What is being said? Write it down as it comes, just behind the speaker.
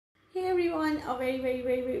everyone, a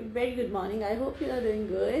very good morning. I hope you are doing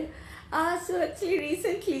good. So actually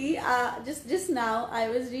recently, just now I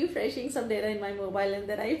was refreshing some data in my mobile and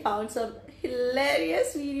then I found some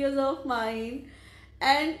hilarious videos of mine.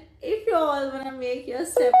 And if you all wanna make your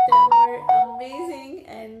September amazing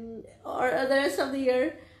and or the rest of the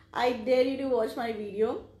year, I dare you to watch my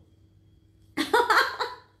video.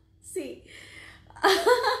 See,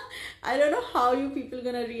 I don't know how you people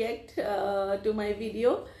gonna react to my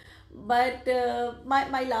video, but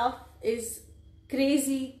my laugh is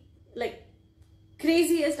crazy, like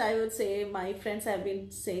craziest, I would say. My friends have been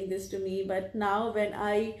saying this to me, but now when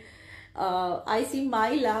I see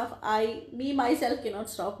my laugh, me myself cannot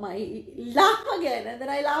stop my laugh again, and then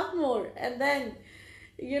I laugh more, and then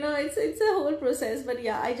it's a whole process. But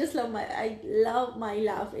yeah, I love my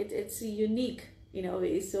laugh. It's unique in a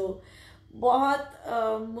way. So बहुत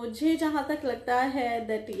मुझे जहाँ तक लगता है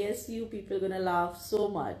that yes, you people gonna laugh so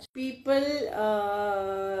much. People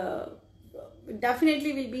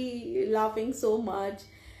definitely will be laughing so much,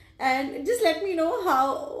 and just let me know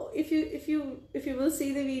how, if you will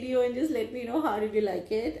see the video, and just let me know how did you like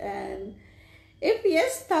it. And if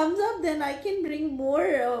yes, thumbs up, then I can bring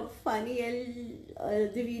more funny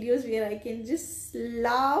and the videos where I can just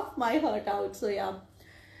laugh my heart out. So yeah,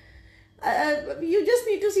 you just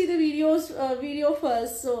need to see the video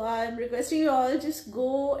first. So I'm requesting you all, just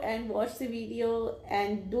go and watch the video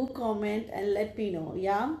and do comment and let me know.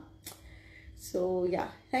 Yeah, so yeah,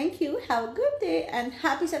 thank you, have a good day and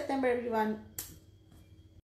happy September everyone.